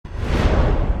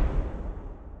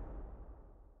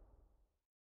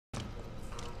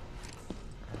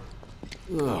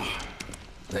Ugh.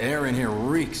 The air in here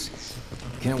reeks.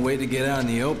 Can't wait to get out in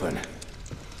the open.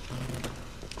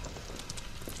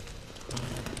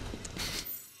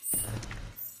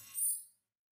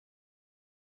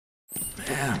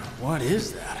 Man, what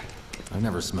is that? I've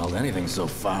never smelled anything so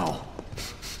foul.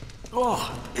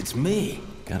 Oh, it's me.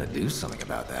 Gotta do something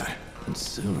about that. And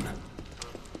soon.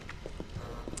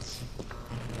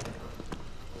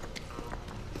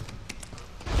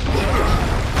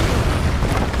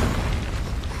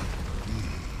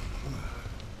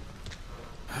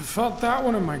 I felt that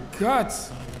one in my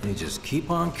guts. They just keep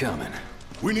on coming.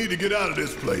 We need to get out of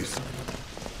this place.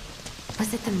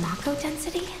 Was it the Mako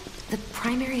density? The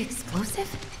primary explosive?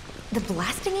 The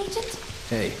blasting agent?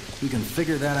 Hey, we can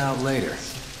figure that out later.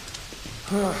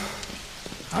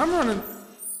 I'm running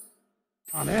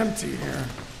on empty here.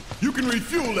 You can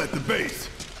refuel at the base.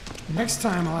 Next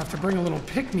time I'll have to bring a little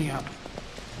pick-me-up.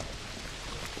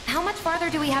 How much farther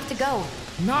do we have to go?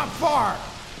 Not far.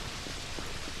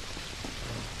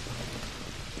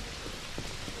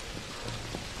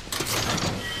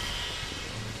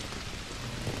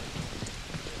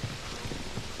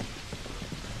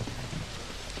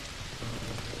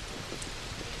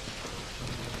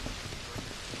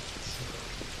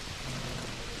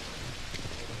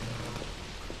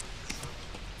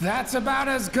 That's about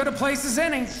as good a place as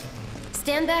any.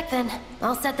 Stand back then.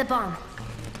 I'll set the bomb.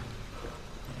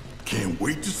 Can't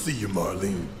wait to see you,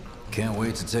 Marlene. Can't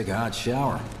wait to take a hot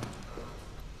shower.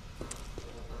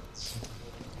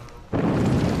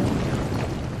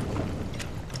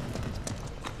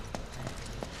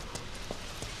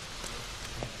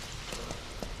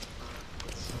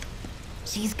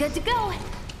 She's good to go.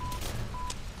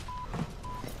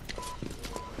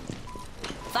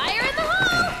 Fire in the hole!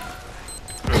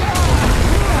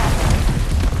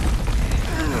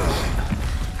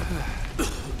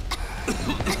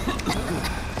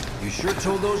 You sure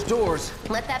told those doors.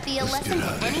 Let that be a lesson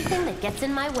to anything that gets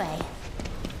in my way.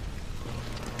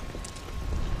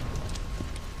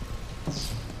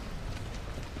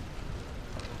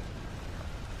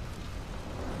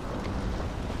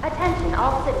 Attention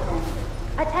all citizens.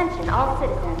 Attention all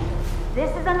citizens.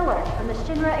 This is an alert from the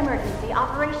Shinra Emergency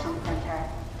Operations Center.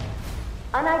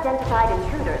 Unidentified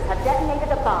intruders have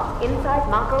detonated a bomb inside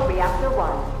Mako Reactor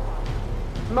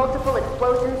 1. Multiple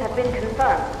explosions have been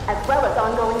confirmed, as well as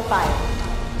ongoing fire.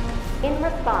 In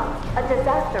response, a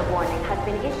disaster warning has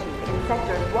been issued in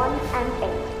Sectors 1 and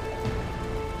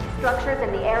 8. Structures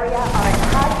in the area are at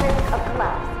high risk of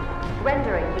collapse,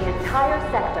 rendering the entire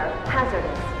sector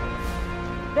hazardous.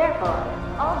 Therefore,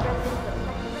 all residents of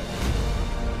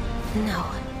Sector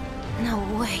 8... No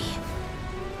way.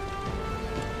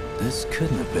 This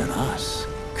couldn't have been us,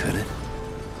 could it?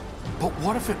 But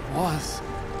what if it was?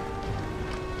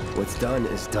 What's done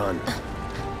is done.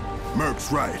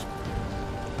 Merc's right.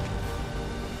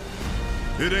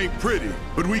 It ain't pretty,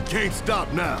 but we can't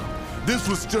stop now. This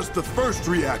was just the first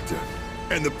reactor,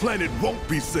 and the planet won't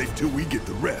be safe till we get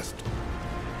the rest.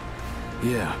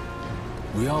 Yeah.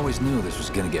 We always knew this was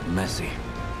gonna get messy.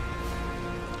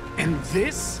 And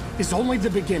this is only the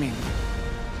beginning.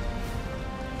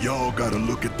 Y'all gotta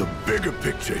look at the bigger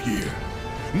picture here.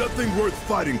 Nothing worth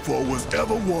fighting for was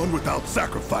ever won without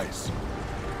sacrifice.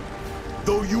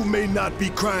 Though you may not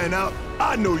be crying out,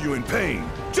 I know you're in pain,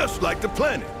 just like the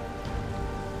planet.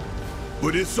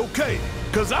 But it's okay,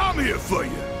 'cause I'm here for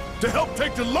you, to help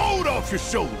take the load off your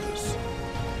shoulders.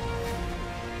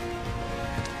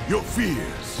 Your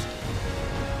fears,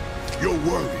 your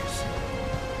worries,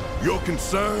 your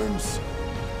concerns,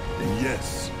 and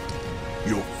yes,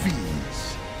 your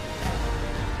fees.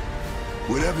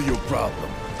 Whatever your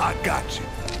problem, I got you.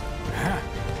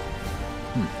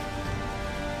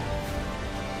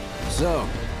 So,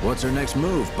 what's our next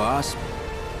move, boss?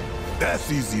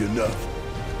 That's easy enough.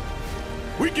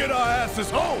 We get our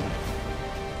asses home!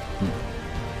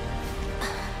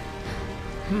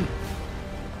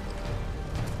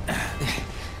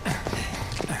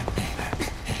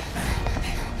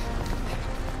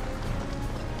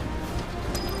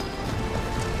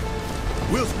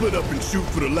 We'll split up and shoot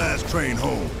for the last train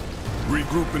home.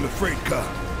 Regroup in the freight car.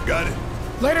 Got it?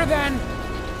 Later then!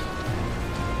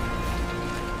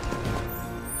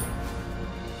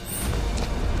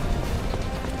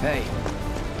 Hey,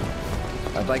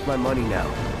 I'd like my money now.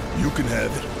 You can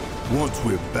have it once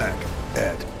we're back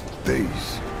at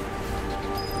base.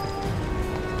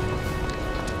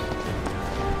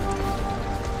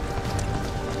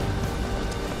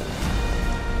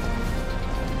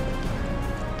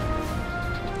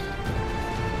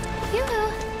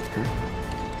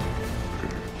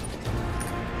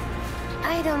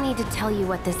 I don't need to tell you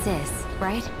what this is,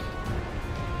 right?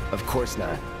 Of course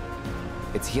not.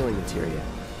 It's healing materia.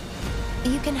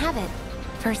 You can have it,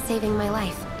 for saving my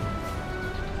life.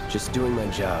 Just doing my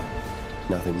job.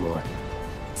 Nothing more.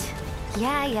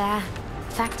 Yeah.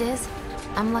 Fact is,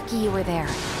 I'm lucky you were there.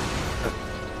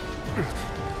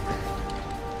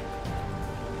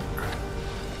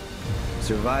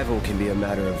 Survival can be a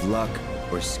matter of luck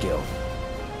or skill.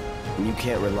 And you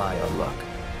can't rely on luck.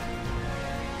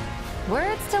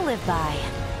 Words to live by.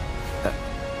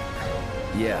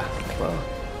 Yeah, well,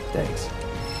 thanks.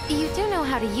 You do know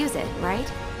how to use it,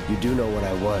 right? You do know what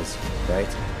I was, right?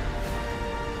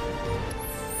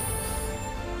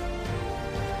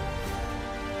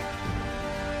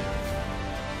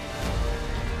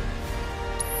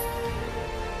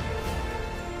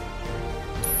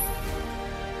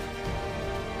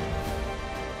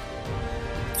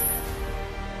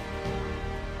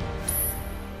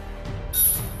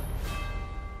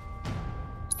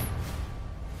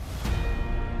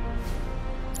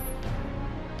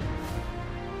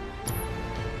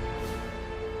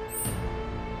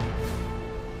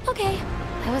 Okay,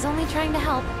 I was only trying to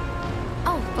help.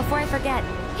 Oh, before I forget,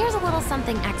 here's a little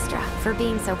something extra for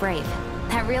being so brave.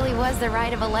 That really was the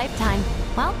ride of a lifetime.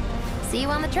 Well, see you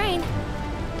on the train.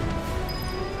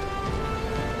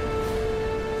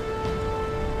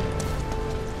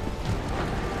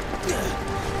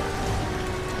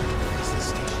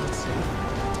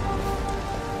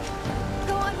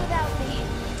 Go on without me.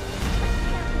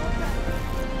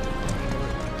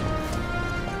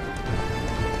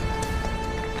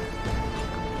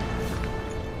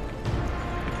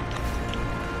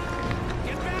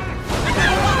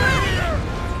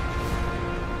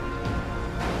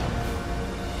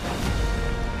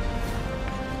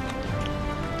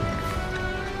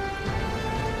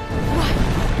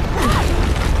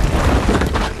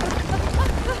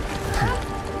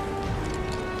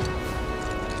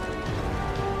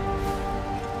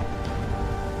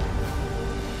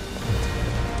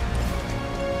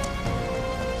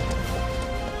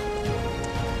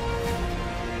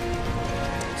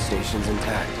 Station's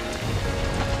intact.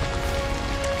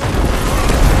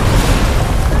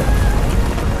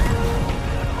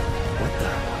 What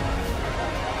the?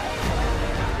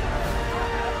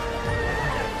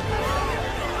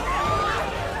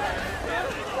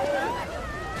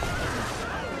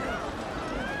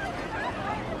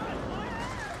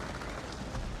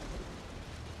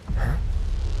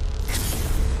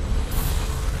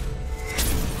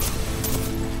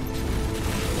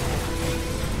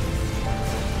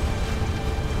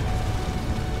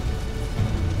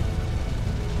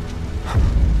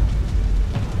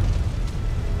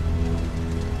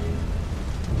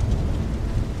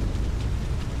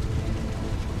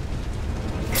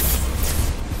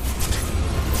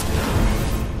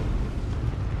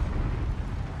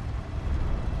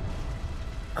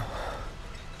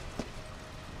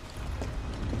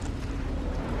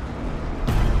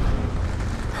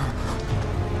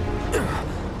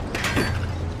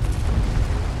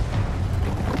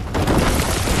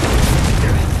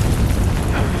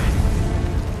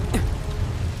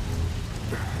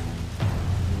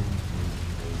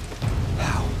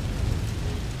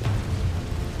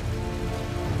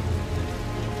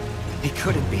 It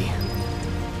couldn't be.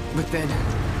 But then...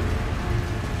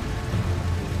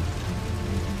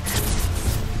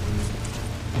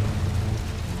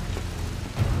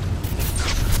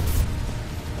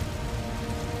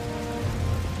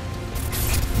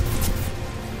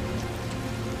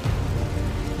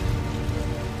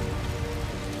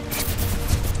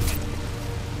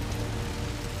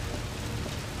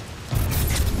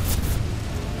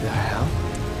 The hell?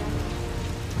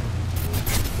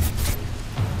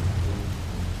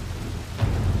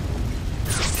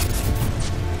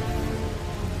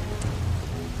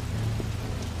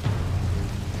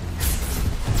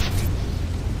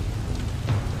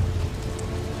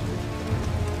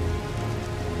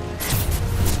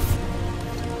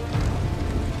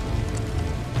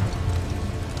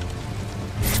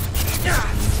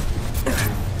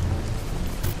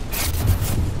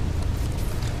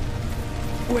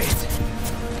 Wait.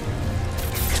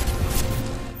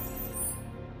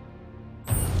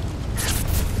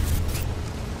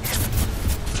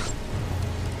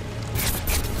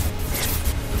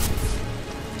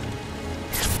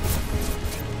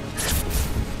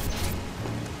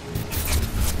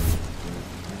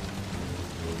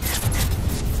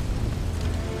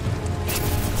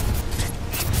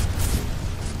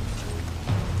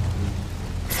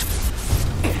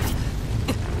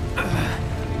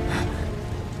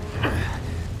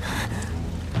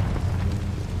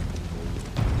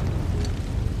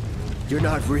 You're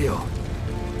not real.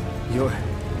 You're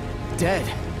dead.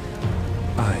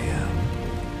 I am.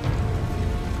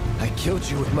 I killed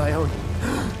you with my own...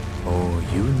 Oh,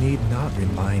 you need not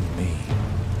remind me.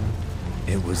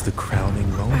 It was the crowning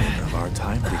moment of our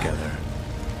time together.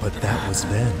 But that was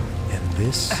then, and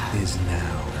this is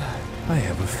now. I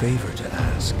have a favor to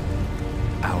ask.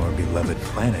 Our beloved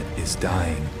planet is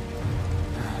dying.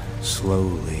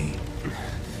 Slowly,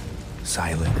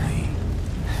 silently,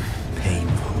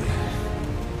 painfully.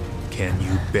 Can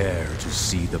you bear to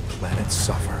see the planet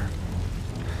suffer?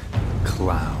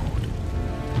 Cloud.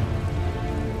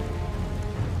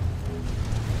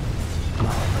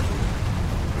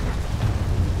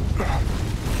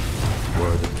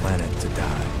 Were the planet to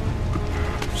die,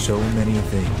 so many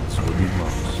things would be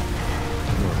lost.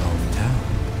 Your hometown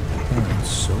burned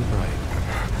so bright.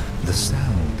 The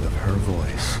sound of her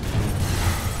voice,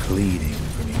 pleading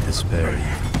for me to spare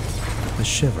you. The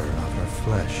shiver of her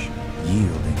flesh,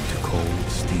 yielding to cold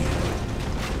steel.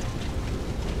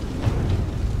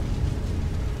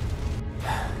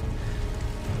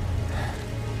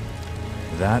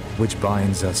 That which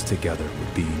binds us together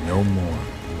would be no more,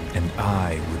 and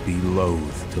I would be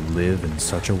loath to live in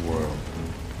such a world,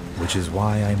 which is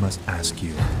why I must ask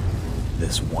you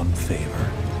this one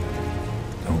favor.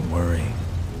 Don't worry,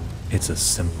 it's a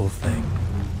simple thing.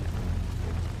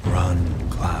 Run,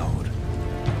 Cloud.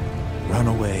 Run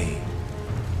away.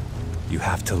 You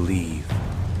have to leave.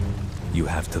 You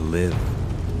have to live.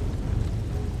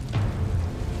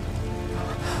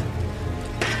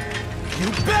 You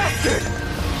bastard!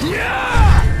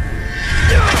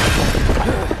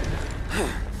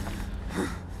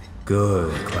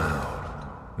 Good,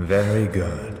 Cloud. Very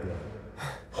good.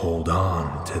 Hold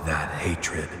on to that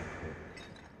hatred.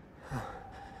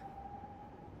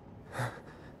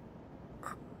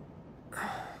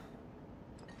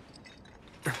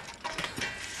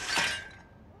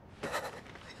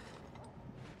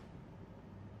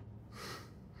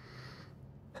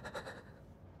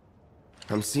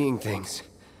 I'm seeing things.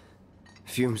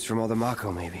 Fumes from all the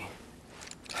Mako, maybe.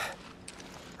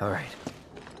 All right.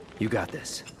 You got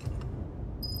this.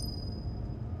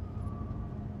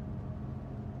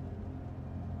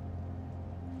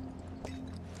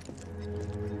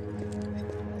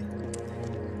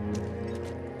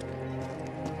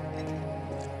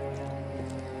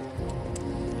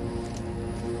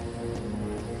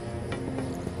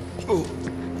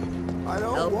 I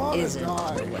don't want to isn't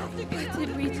die. What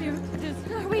did we do?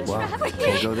 Are we Well, trapped?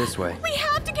 can't go this way. We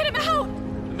have to get him out!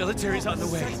 The military's on the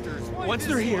way. Once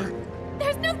they're here...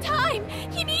 There's no time!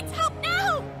 He needs help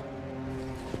now!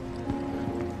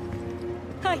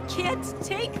 I can't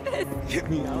take this! Get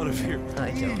me out of here.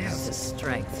 I don't have the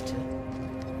strength to.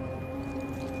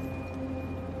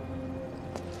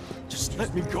 Just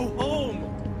let me go home.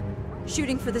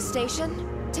 Shooting for the station?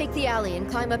 Take the alley and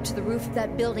climb up to the roof of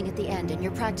that building at the end, and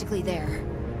you're practically there.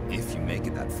 If you make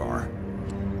it that far.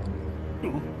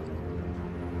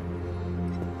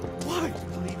 Why?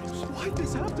 Why'd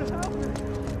this have to happen?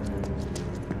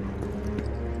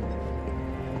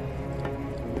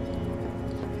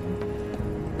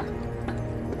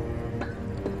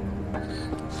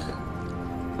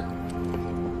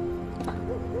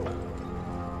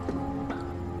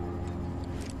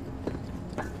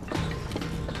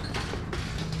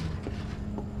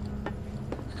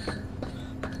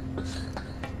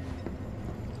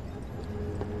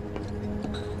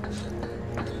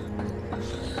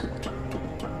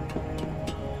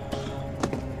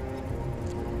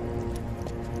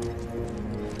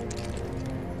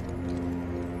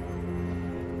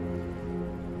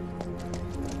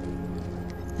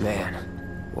 Man,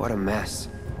 what a mess.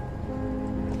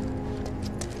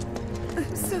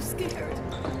 I'm so scared.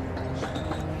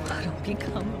 What'll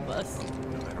become of us?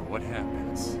 No matter what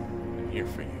happens, I'm here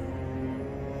for you.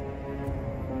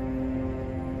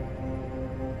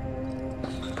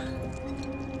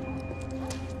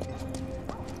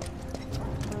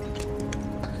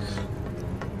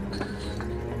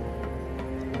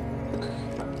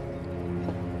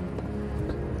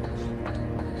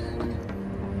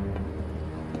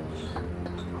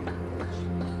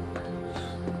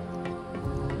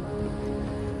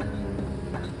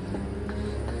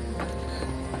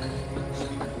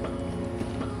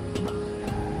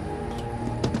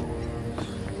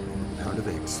 How do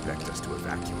they expect us to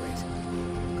evacuate?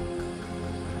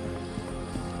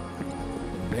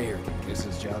 Mayor can kiss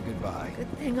his job goodbye.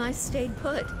 Good thing I stayed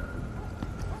put.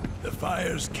 The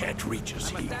fires can't reach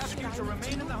us I here. must ask you to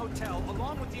remain in the hotel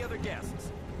along with the other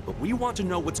guests. But we want to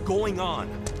know what's going on.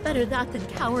 Better that than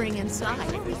cowering inside.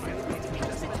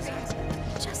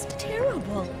 Just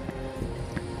terrible.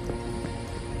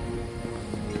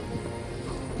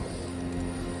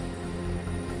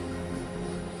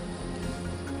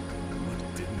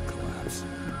 It didn't collapse.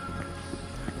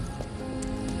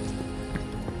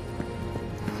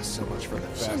 So much for the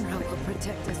fast. 𝓛𝓪𝓾 will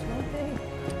protect us, won't they?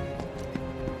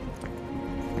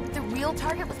 The real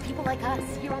target was people like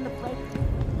us here on the plate.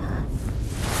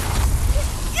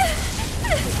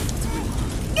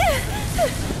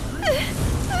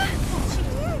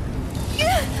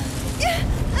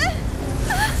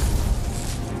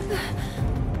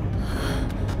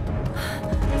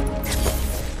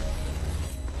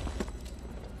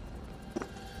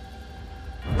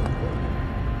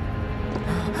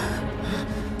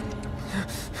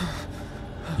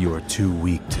 You are too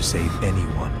weak to save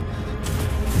anyone.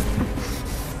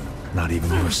 Not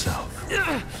even yourself.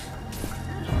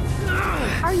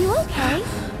 Are you okay?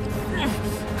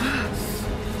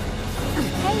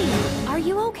 Hey, are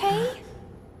you okay?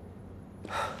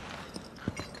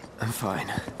 I'm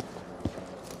fine.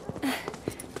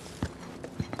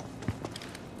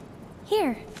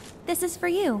 Here, this is for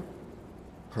you.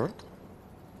 Huh?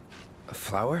 A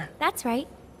flower? That's right.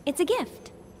 It's a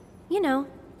gift. You know,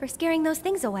 for scaring those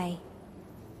things away.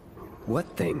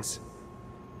 What things?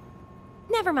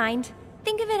 Never mind.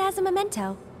 Think of it as a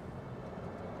memento.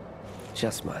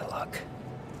 Just my luck.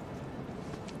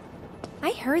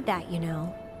 I heard that, you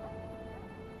know.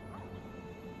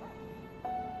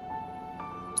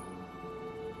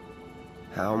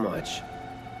 How much?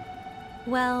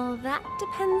 Well, that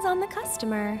depends on the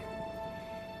customer.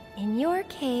 In your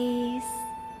case...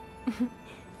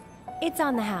 it's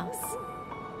on the house.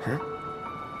 Huh?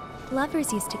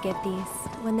 Lovers used to give these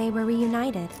when they were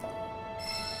reunited.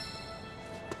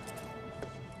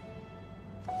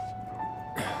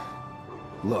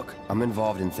 Look, I'm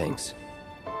involved in things.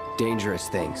 Dangerous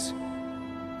things.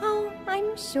 Oh,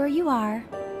 I'm sure you are.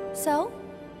 So?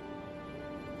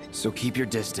 So keep your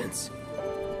distance.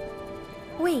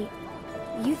 Wait,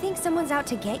 you think someone's out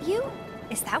to get you?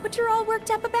 Is that what you're all worked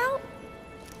up about?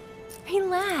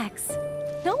 Relax.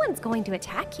 No one's going to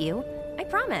attack you. I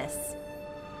promise.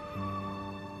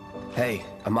 Hey,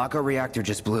 a Mako reactor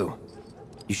just blew.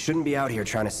 You shouldn't be out here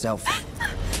trying to self...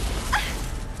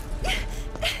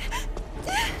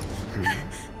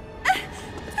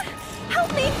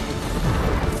 Help me!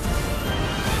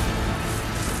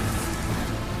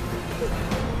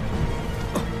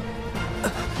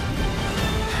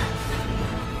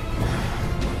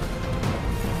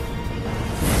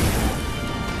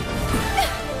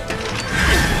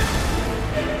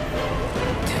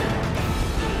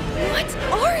 What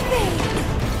are they?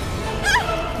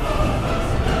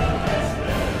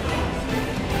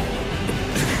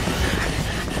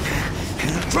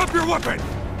 Drop your weapon!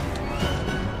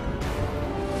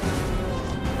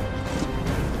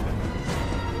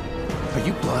 Are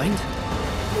you blind?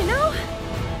 You know,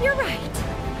 you're right.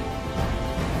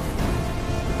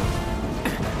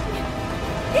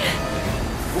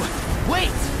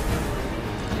 Wait!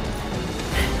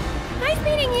 Nice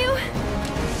meeting you.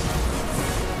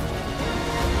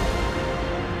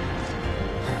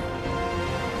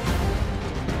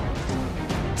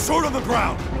 Sword on the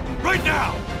ground! Right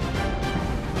now!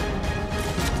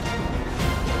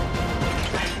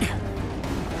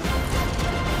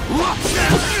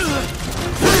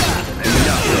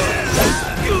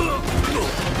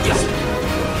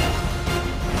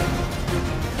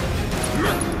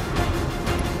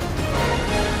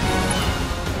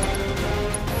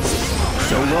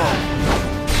 So long.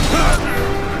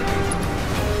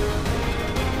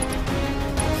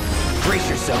 Brace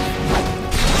yourself.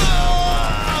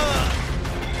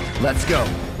 Let's go.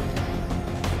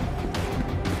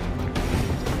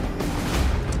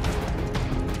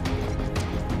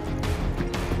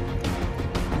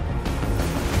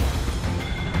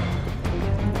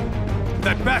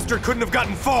 That bastard couldn't have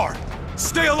gotten far!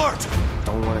 Stay alert!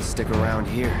 Don't want to stick around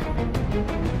here.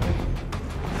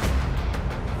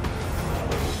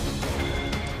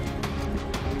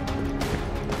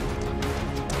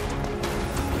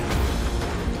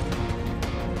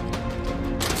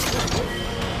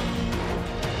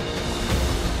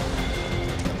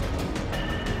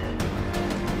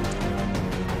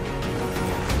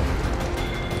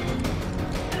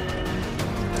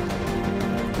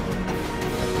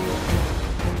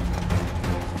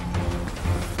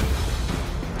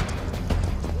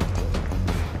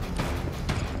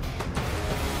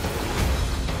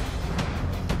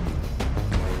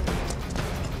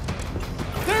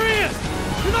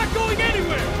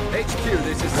 HQ,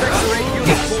 this is Sector 8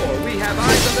 Unit 4. We have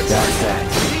eyes on the target.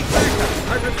 We need backup.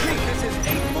 I repeat, this is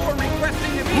 8-4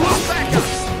 requesting immediate backup.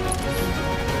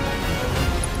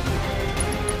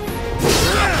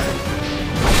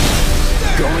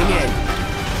 Going in.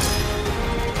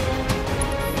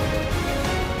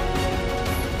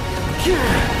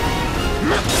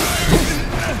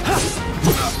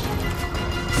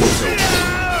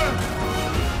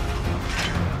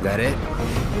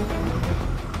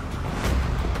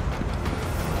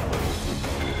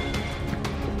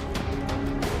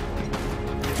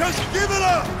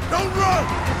 Don't run!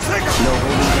 Take him! No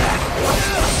holding back.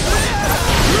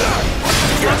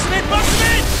 Bust him in! Bust him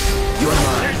in! You're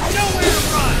mine. There's nowhere to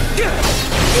run!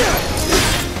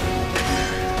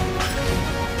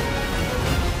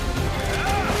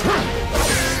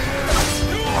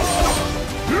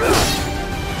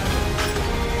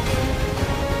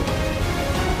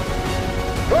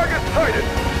 Target sighted!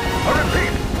 I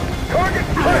repeat, target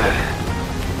sighted!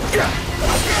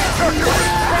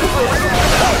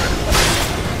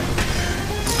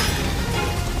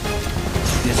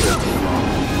 This won't be long.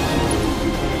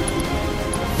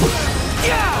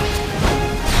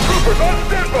 Troopers on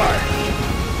standby!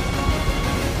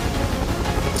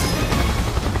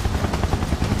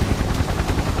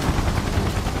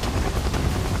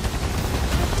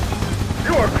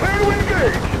 You are clear to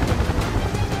engage!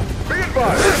 Be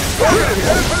advised, target is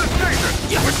headed for the station!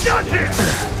 We're done here!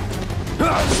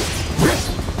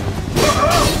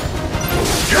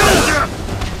 Gotcha!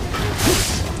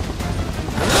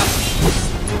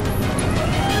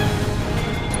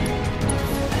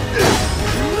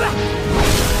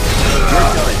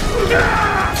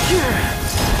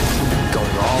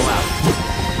 Going all out.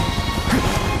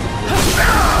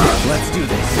 Let's do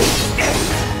this.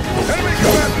 Enemy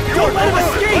combatants, you Don't are let him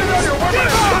surrounded! escape! Lay down your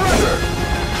weapons and surrender!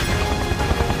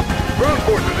 Ground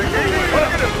forces engaging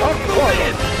target in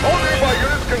𝓛𝓪𝓾𝓻𝓪'𝓼. All nearby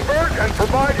units converge and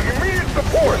provide immediate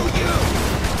support!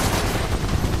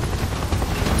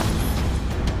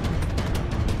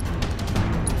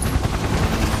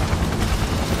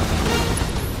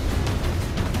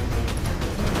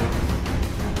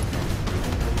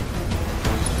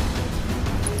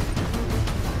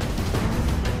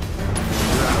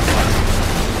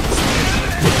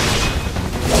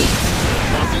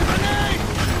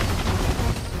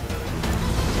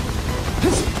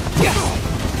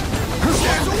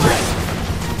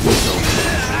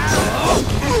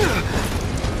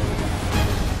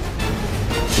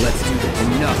 Let's do this.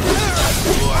 Enough.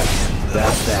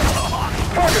 That's that.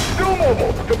 Target still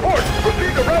mobile! Support!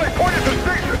 Proceed to rally point at the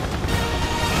station!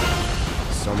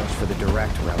 So much for the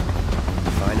direct route.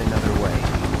 Find another way.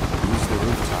 Use the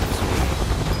rooftops.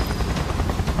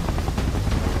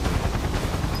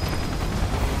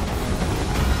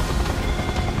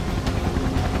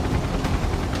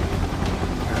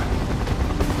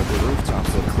 But the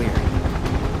rooftops look clear.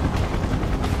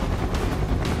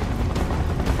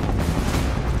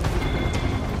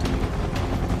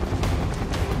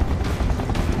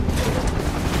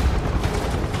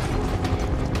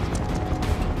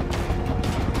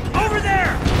 Over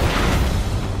there!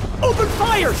 Open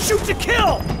fire! Shoot to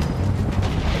kill!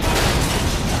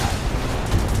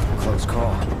 Close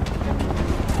call.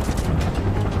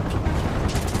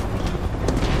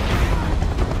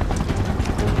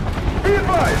 Be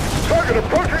advised! Target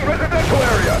approaching residential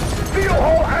area! Seal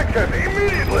all action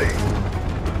immediately!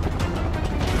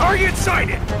 Target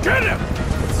sighted! Get him!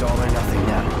 It's all or nothing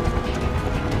now.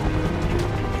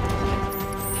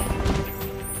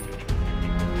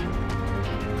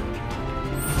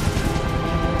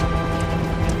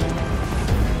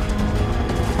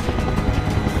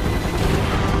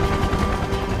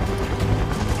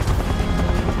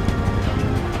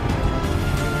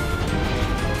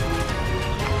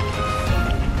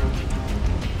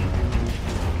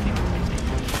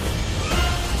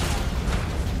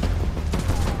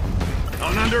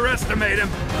 Don't underestimate him!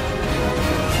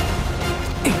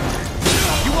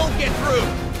 You won't get through!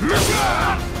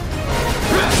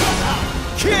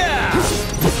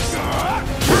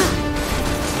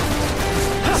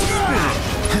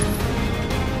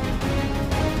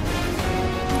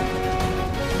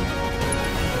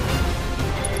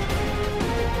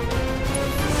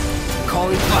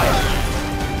 Calling fire.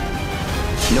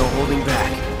 No holding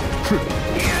back.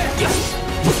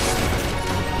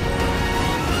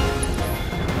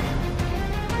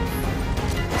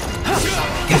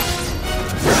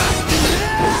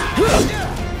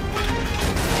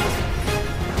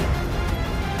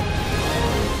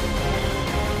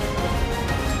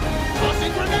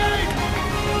 Tossing grenade!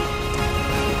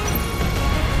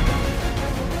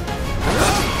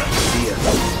 See ya.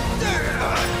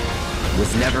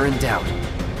 Was never in doubt.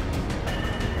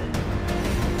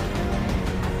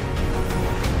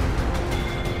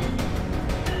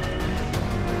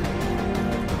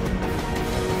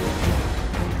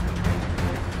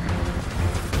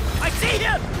 I see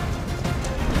him!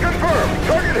 Confirmed!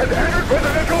 Target has entered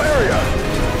residential area!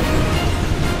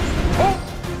 Oh!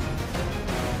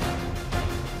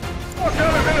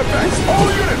 Lockdown is in effect! All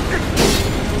units!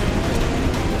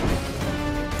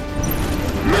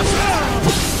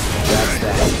 That's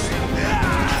that.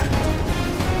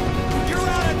 You're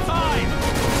out of time!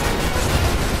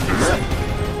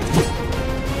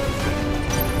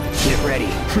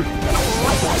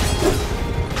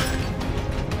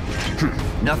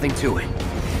 Nothing to it.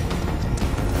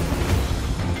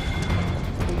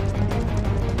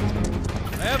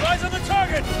 I have eyes on the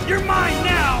target! You're mine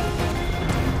now!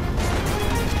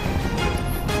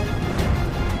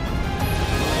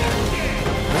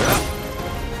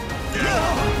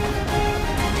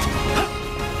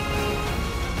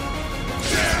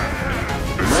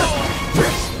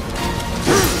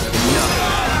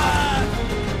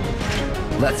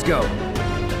 Let's go.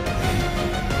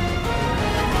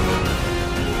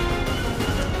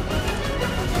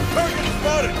 Target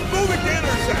spotted! Moving to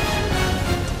intersection!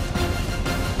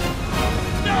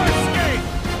 No escape!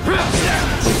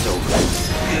 It's over.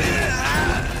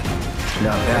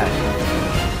 Not bad.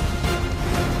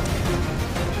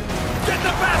 Get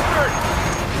the bastard!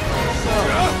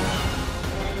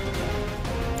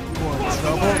 You want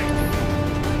trouble?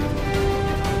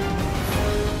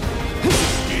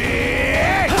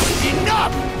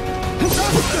 Enough!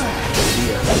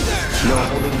 No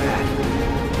holding back.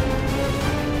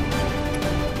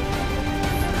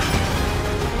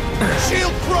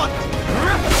 Shield front!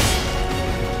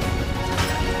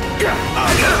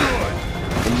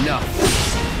 Enough.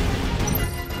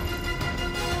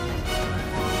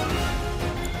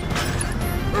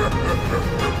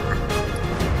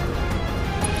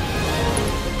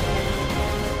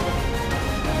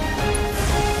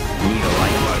 Need a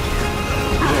light.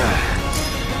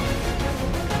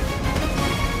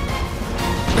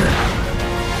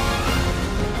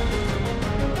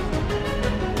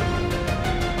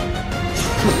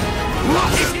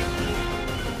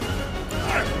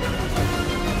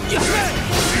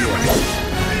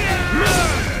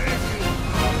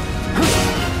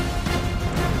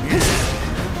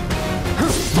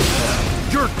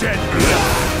 You're dead!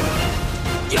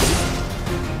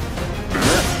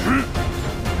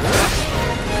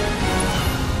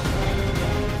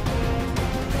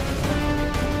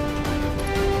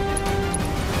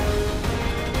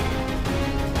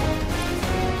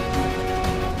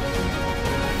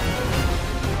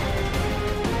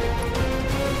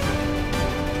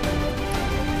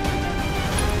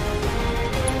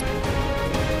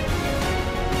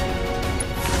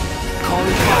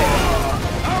 Calling fire.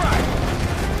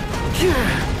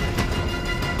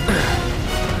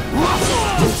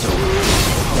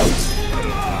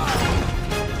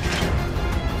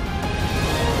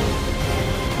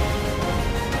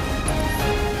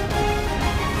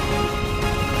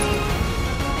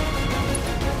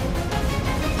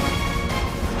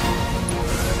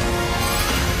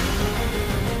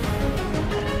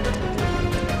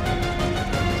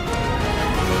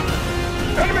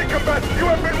 Enemy combatants, you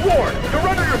have been warned!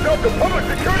 Surrender yourself to public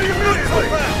security immediately!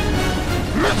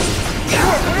 You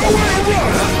have nowhere to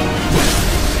run!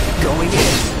 Going in.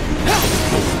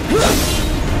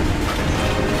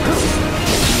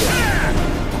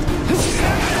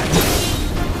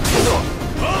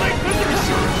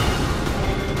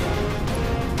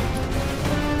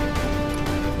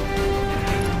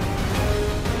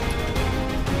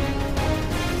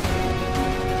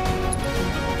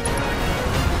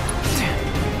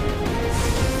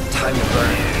 Time to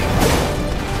burn.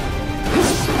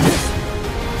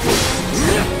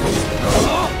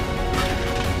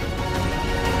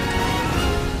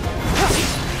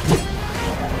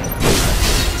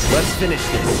 Let's finish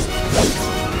this.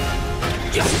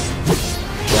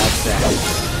 That's that.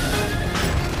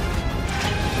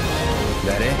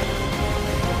 That it?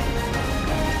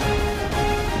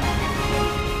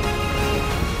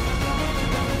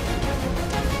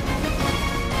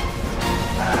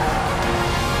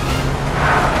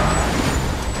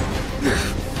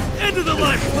 Into the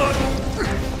lifeblood!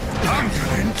 I'm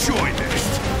gonna enjoy this!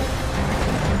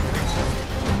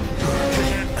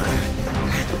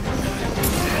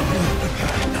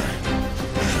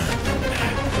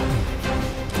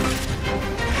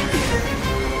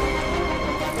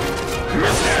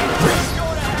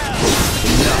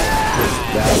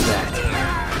 That's that.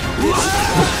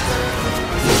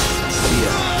 See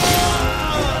ya.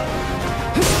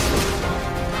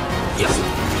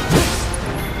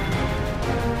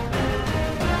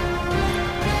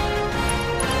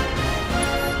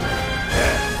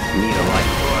 Need a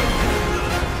lifeblood.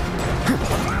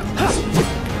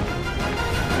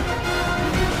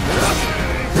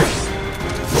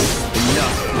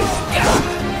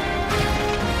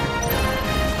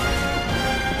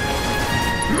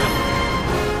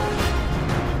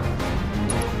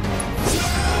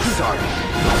 Sorry.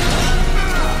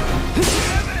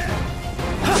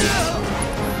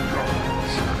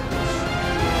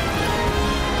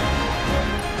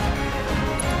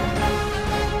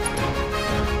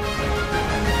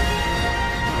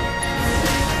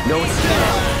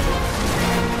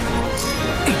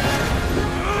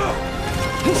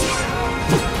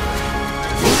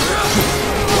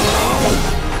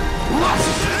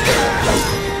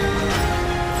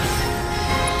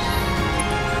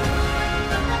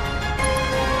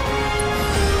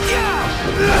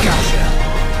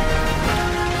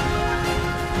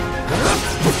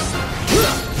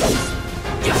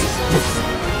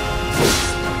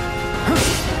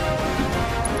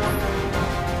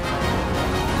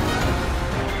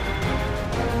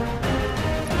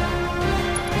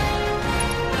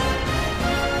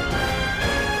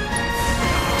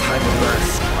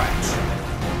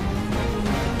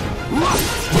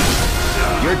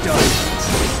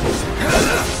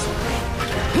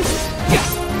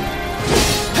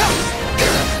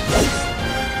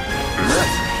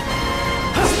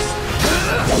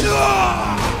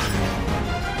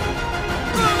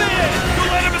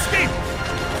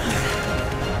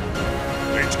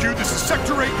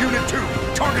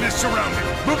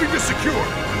 Sure.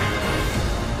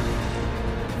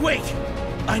 Wait!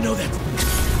 I know that...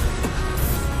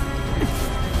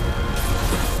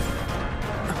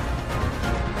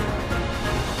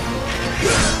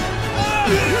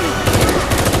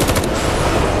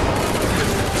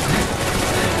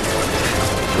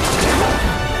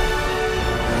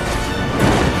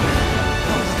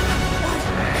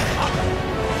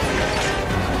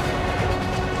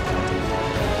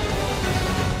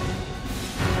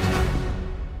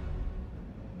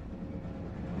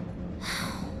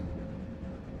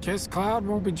 Guess Cloud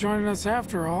won't be joining us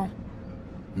after all.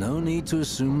 No need to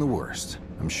assume the worst.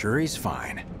 I'm sure he's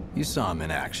fine. You saw him in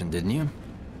action, didn't you?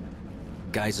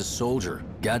 Guy's a soldier.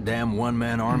 Goddamn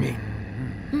one-man army.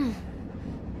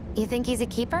 You think he's a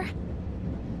keeper?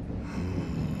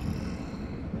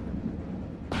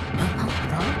 On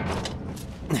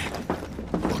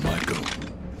my go.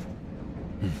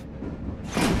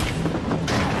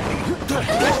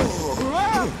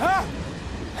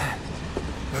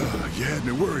 You had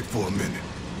me worried for a minute.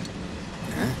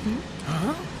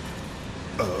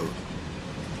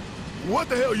 What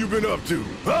the hell you been up to,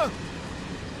 huh?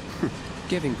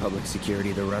 Giving public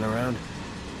security the runaround.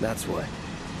 That's what.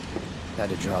 Had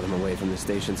to draw them away from the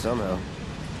station somehow.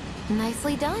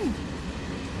 Nicely done.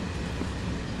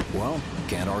 Well,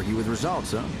 can't argue with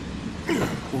results, huh?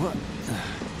 What?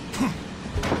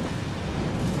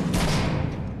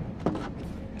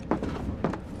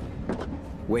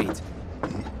 Wait.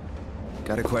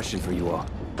 Got a question for you all.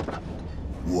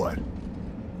 What?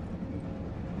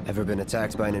 Ever been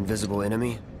attacked by an invisible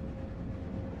enemy?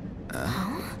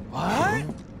 What?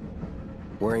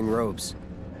 Wearing robes.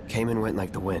 Came and went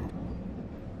like the wind.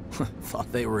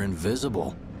 Thought they were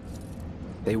invisible.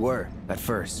 They were, at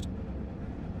first.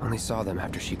 Only saw them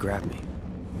after she grabbed me.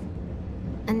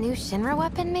 A new Shinra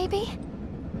weapon, maybe?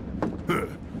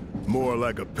 More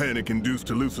like a panic-induced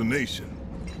hallucination.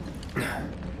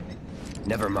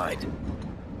 Never mind.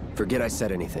 Forget I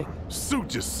said anything.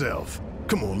 Suit yourself.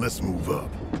 Come on, let's move up.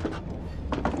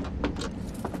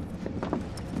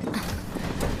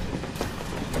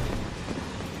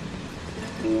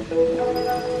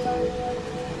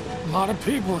 A lot of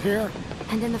people here.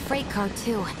 And in the freight car,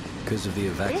 too. Because of the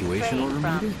evacuation order,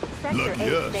 maybe?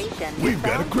 Lucky us. We've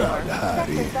got a crowd to hide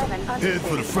in. Head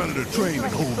for the front of the train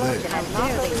and hold there.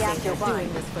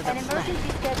 An emergency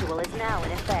schedule is now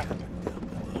in effect.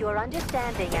 Your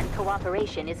understanding and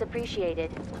cooperation is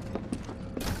appreciated.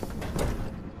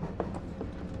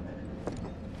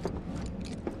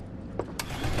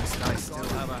 I still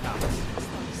have a house.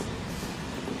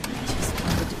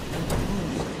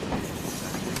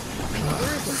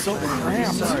 So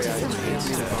cramped. Sorry, I can't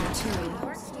see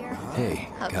that. Hey,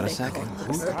 got a second?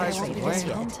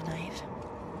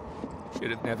 Should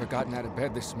have never gotten out of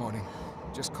bed this morning.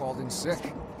 Just called in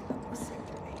sick.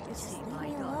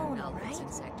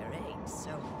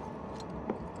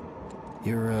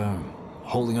 You're,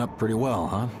 holding up pretty well,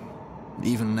 huh?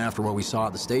 Even after what we saw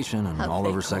at the station and all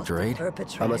over Sector 8?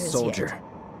 I'm a soldier.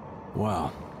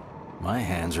 Wow. My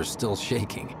hands are still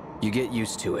shaking. You get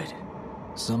used to it.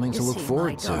 Something to look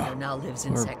forward to. Now lives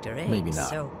in Or Sector 8, maybe not.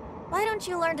 So Why don't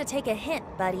you learn to take a hint,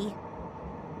 buddy?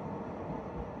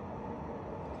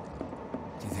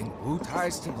 Do you think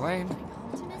𝓛𝓪𝓾's to blame?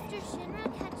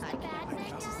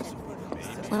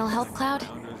 Little help, Cloud?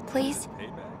 Please?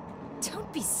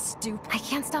 Don't be stupid. I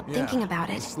can't stop thinking about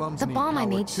it. slums The need bomb I power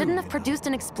made too, shouldn't have you know. produced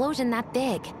an explosion that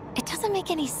big. It doesn't make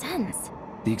any sense.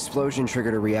 The explosion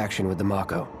triggered a reaction with the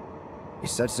Mako. You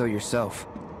said so yourself.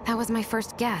 That was my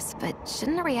first guess, but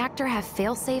shouldn't a reactor have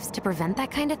fail-safes to prevent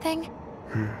that kind of thing?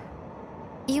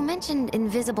 You mentioned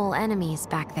invisible enemies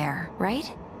back there,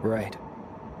 right? Right.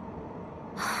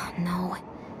 No.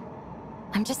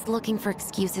 I'm just looking for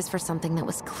excuses for something that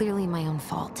was clearly my own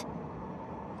fault.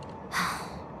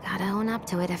 Gotta own up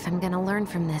to it if I'm gonna learn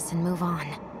from this and move on.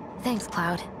 Thanks,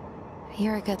 Cloud.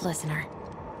 You're a good listener.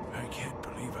 I can't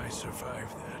believe I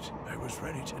survived that. I was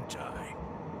ready to die.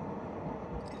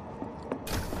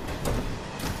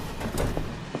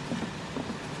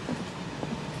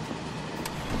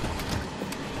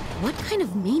 What kind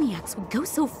of maniacs would go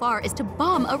so far as to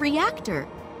bomb a reactor?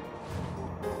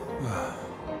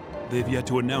 They've yet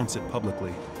to announce it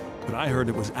publicly, but I heard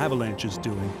it was Avalanche's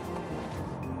doing.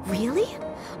 Really?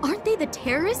 Aren't they the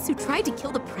terrorists who tried to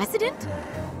kill the president?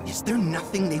 Is there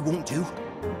nothing they won't do?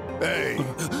 Hey,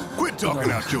 quit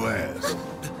talking out your ass.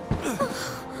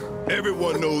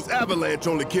 Everyone knows Avalanche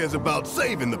only cares about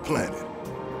saving the planet.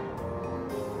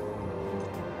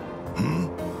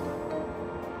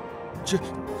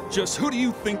 Just who do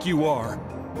you think you are?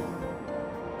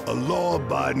 A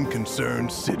law-abiding, concerned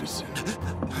citizen.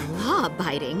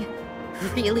 Law-abiding?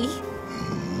 Really?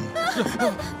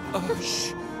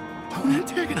 Shh. Don't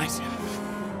antagonize him.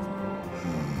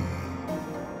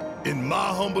 In my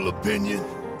humble opinion,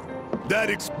 that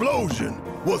explosion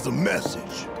was a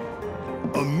message.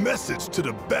 A message to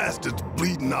the bastards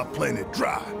bleeding our planet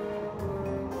dry.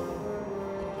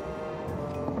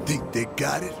 Think they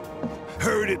got it?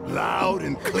 Heard it loud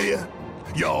and clear?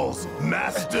 Y'all's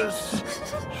masters?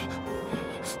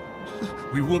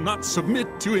 We will not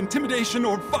submit to intimidation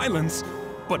or violence,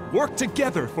 but work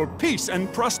together for peace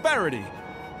and prosperity.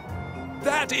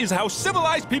 That is how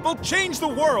civilized people change the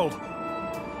world!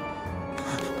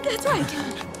 That's right!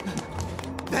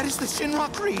 That is the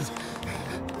𝓛𝓪𝓾𝓻𝓪'𝓼.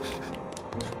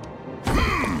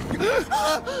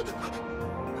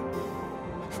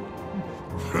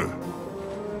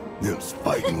 Them's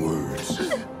fighting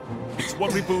words. It's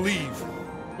what we believe.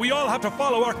 We all have to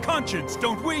follow our conscience,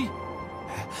 don't we?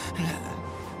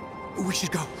 We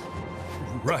should go.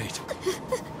 Right.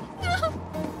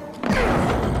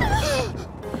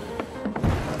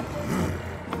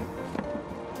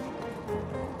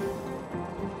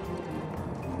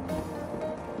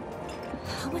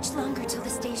 How much longer till the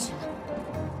station?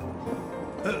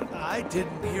 I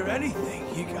didn't hear anything.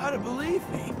 You gotta believe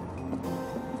me.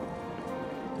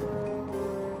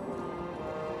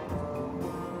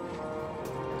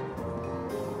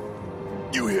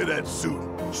 You hear that suit?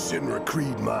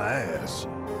 𝓛𝓪𝓾𝓻𝓪'𝓼 my ass.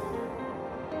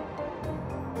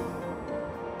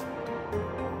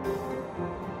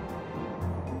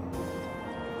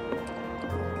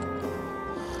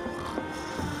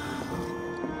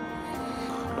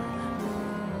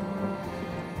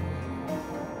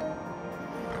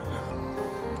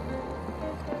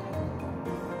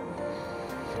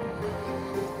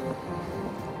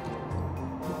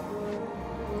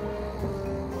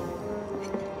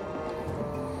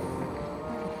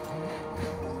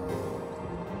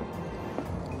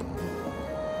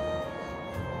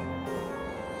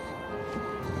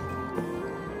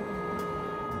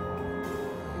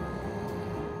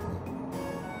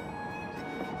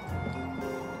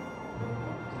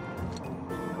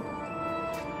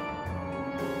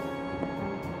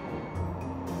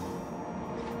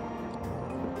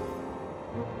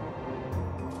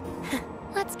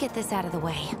 Let's get this out of the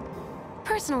way.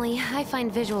 Personally, I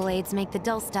find visual aids make the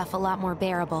dull stuff a lot more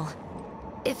bearable.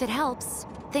 If it helps,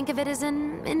 think of it as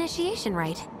an initiation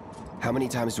rite. How many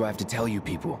times do I have to tell you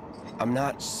people? I'm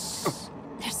not...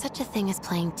 There's such a thing as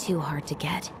playing too hard to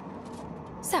get.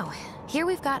 So, here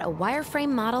we've got a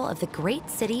wireframe model of the great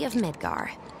city of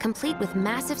Midgar, complete with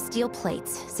massive steel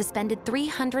plates suspended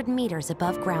 300 meters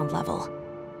above ground level.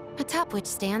 Atop which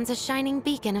stands a shining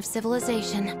beacon of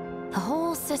civilization. The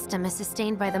whole system is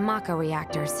sustained by the 𝓛𝓾𝓻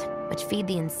reactors, which feed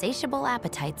the insatiable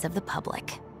appetites of the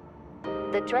public.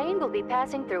 The train will be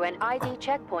passing through an ID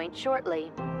checkpoint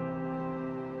shortly.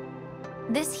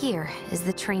 This here is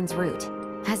the train's route.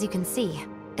 As you can see,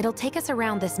 it'll take us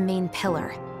around this main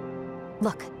pillar.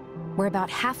 Look, we're about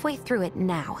halfway through it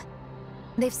now.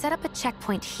 They've set up a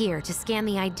checkpoint here to scan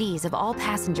the IDs of all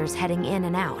passengers heading in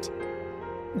and out.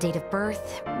 Date of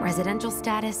birth, residential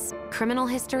status, criminal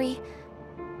history,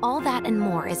 all that and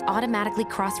more is automatically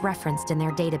cross-referenced in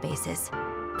their databases.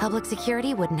 Public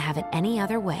security wouldn't have it any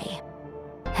other way.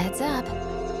 Heads up.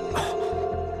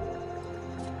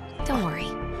 Don't worry,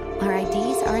 our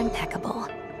IDs are impeccable.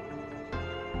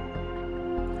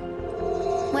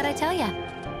 What'd I tell ya?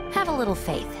 Have a little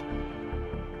faith.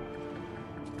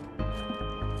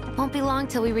 Won't be long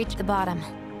till we reach the bottom.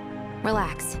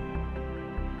 Relax.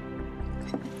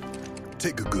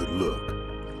 Take a good look.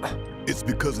 It's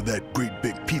because of that great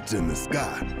big pizza in the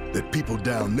sky that people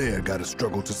down there gotta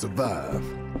struggle to survive.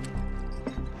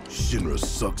 𝓛𝓪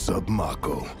sucks up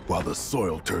Mako while the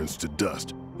soil turns to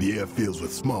dust, the air fills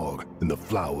with smog, and the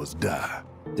flowers die.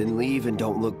 Then leave and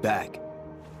don't look back.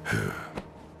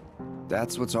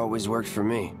 That's what's always worked for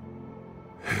me.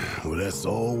 Well, that's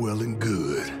all well and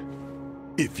good,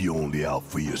 if you're only out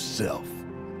for yourself.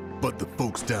 But the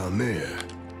folks down there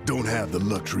don't have the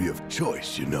luxury of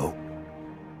choice, you know?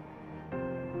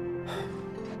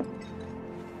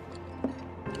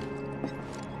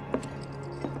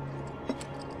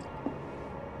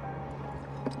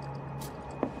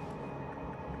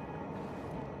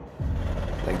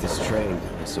 Like this train,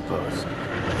 I suppose.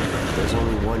 There's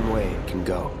only one way it can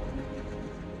go.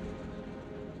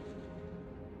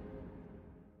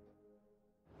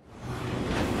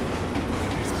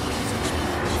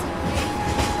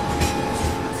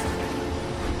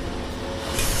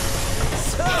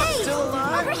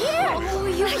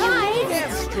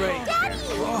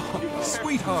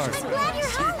 Sweetheart. I'm glad you're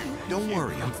home. Don't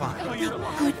worry, I'm fine.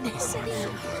 Oh, goodness.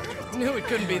 Knew it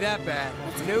couldn't be that bad.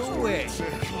 No way.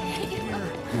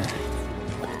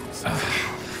 It's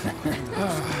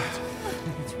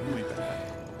really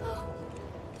bad.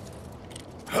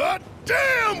 Hot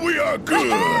damn, we are good!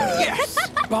 Yes!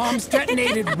 Bombs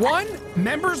detonated 1,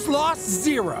 members lost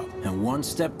 0. And one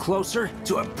step closer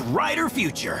to a brighter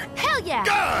future. Hell yeah!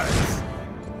 Guys!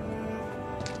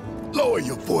 Lower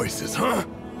your voices, huh?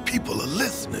 People are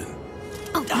listening.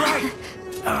 Oh, right.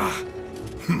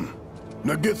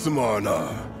 Now get some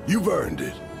R&R. You've earned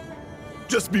it.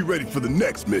 Just be ready for the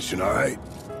next mission, all right?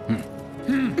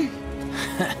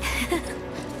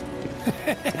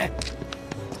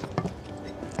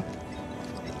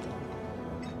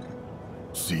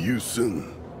 See you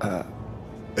soon. At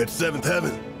 7th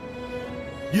Heaven.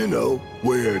 You know,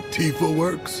 where Tifa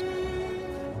works.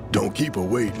 Don't keep her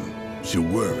waiting. She'll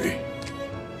worry.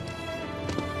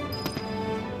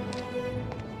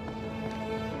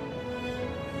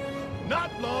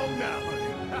 Not long now.